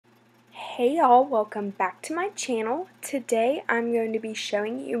Hey y'all, welcome back to my channel. Today I'm going to be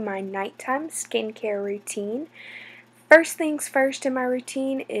showing you my nighttime skincare routine. First things first in my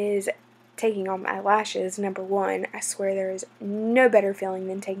routine is taking off my lashes. Number one, I swear there is no better feeling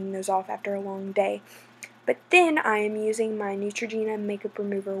than taking those off after a long day. But then I am using my Neutrogena makeup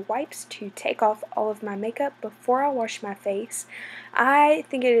remover wipes to take off all of my makeup before I wash my face. I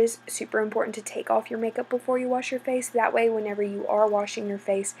think it is super important to take off your makeup before you wash your face. That way whenever you are washing your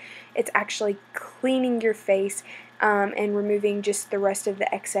face, it's actually cleaning your face and removing just the rest of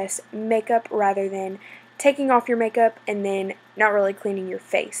the excess makeup rather than taking off your makeup and then not really cleaning your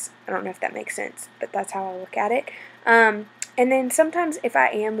face. I don't know if that makes sense, but that's how I look at it. And then sometimes if I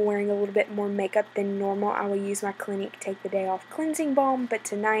am wearing a little bit more makeup than normal, I will use my Clinique Take the Day Off Cleansing Balm. But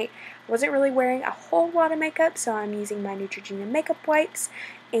tonight, I wasn't really wearing a whole lot of makeup, so I'm using my Neutrogena makeup wipes.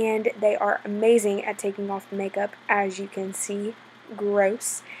 And they are amazing at taking off the makeup, as you can see.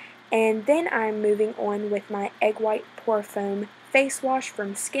 Gross. And then I'm moving on with my Egg White Pore Foam face wash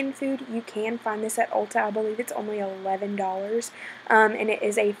from Skin Food. You can find this at Ulta. I believe it's only $11. And it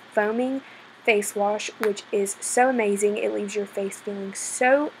is a foaming face wash, which is so amazing. It leaves your face feeling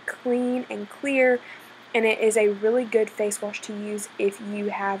so clean and clear, and it is a really good face wash to use if you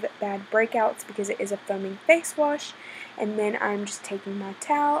have bad breakouts because it is a foaming face wash. And then I'm just taking my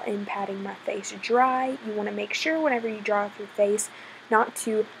towel and patting my face dry. You want to make sure whenever you dry off your face not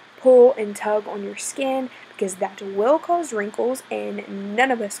to pull and tug on your skin because that will cause wrinkles and none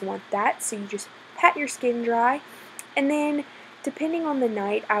of us want that. So you just pat your skin dry, and then depending on the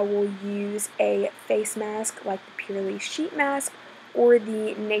night, I will use a face mask like the Purely Sheet Mask or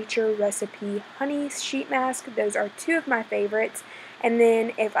the Nature Recipe Honey Sheet Mask. Those are two of my favorites. And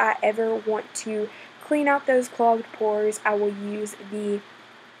then if I ever want to clean out those clogged pores, I will use the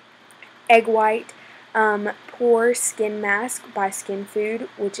Egg White Pore Skin Mask by Skin Food,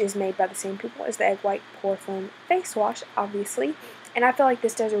 which is made by the same people as the Egg White Pore Foam Face Wash, obviously. And I feel like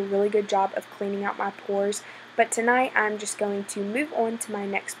this does a really good job of cleaning out my pores. But tonight I'm just going to move on to my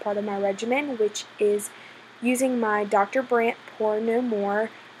next part of my regimen, which is using my Dr. Brandt Pore No More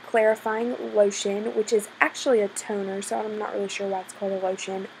Clarifying Lotion, which is actually a toner, so I'm not really sure why it's called a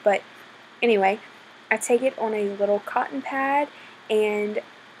lotion. But anyway, I take it on a little cotton pad and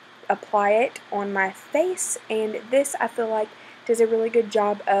apply it on my face, and this I feel like does a really good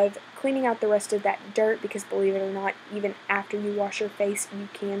job of cleaning out the rest of that dirt, because believe it or not, even after you wash your face, you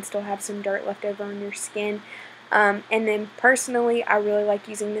can still have some dirt left over on your skin. And then personally, I really like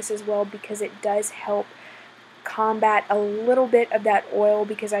using this as well because it does help combat a little bit of that oil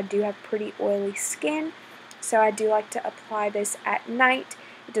because I do have pretty oily skin. So I do like to apply this at night.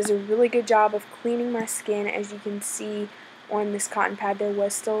 It does a really good job of cleaning my skin. As you can see on this cotton pad, there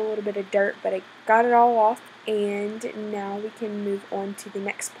was still a little bit of dirt, but I got it all off. And now we can move on to the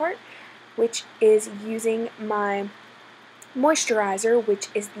next part, which is using my moisturizer, which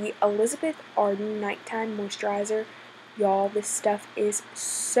is the Elizabeth Arden Nighttime Moisturizer. Y'all, this stuff is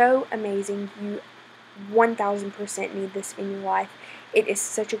so amazing. You 1000% need this in your life. It is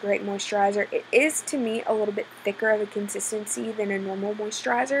such a great moisturizer. It is, to me, a little bit thicker of a consistency than a normal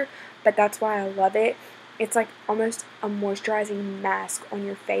moisturizer, but that's why I love it. It's like almost a moisturizing mask on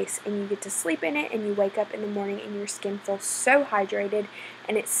your face, and you get to sleep in it, and you wake up in the morning and your skin feels so hydrated,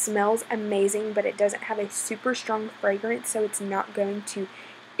 and it smells amazing, but it doesn't have a super strong fragrance, so it's not going to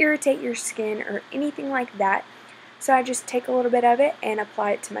irritate your skin or anything like that. So I just take a little bit of it and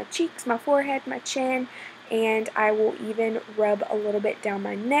apply it to my cheeks, my forehead, my chin, and I will even rub a little bit down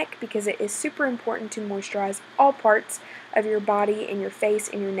my neck because it is super important to moisturize all parts of your body and your face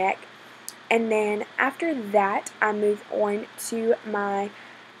and your neck. And then after that, I move on to my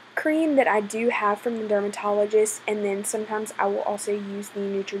cream that I do have from the dermatologist, and then sometimes I will also use the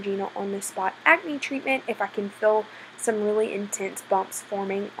Neutrogena On The Spot Acne Treatment. If I can feel some really intense bumps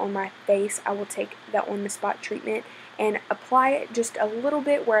forming on my face, I will take that On The Spot treatment and apply it just a little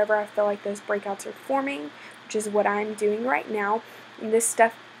bit wherever I feel like those breakouts are forming, which is what I'm doing right now. And this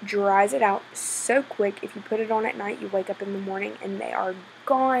stuff dries it out so quick. If you put it on at night, you wake up in the morning and they are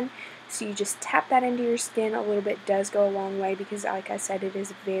gone. So you just tap that into your skin. A little bit does go a long way because, like I said, it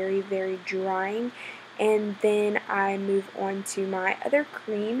is very, very drying. And then I move on to my other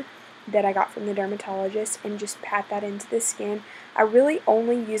cream that I got from the dermatologist and just pat that into the skin. I really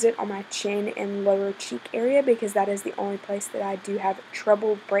only use it on my chin and lower cheek area because that is the only place that I do have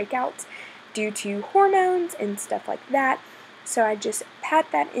trouble breakouts due to hormones and stuff like that. So I just pat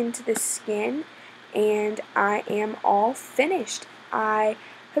that into the skin and I am all finished. I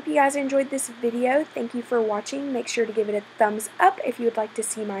hope you guys enjoyed this video. Thank you for watching. Make sure to give it a thumbs up if you would like to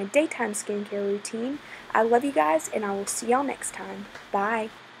see my daytime skincare routine. I love you guys, and I will see y'all next time. Bye.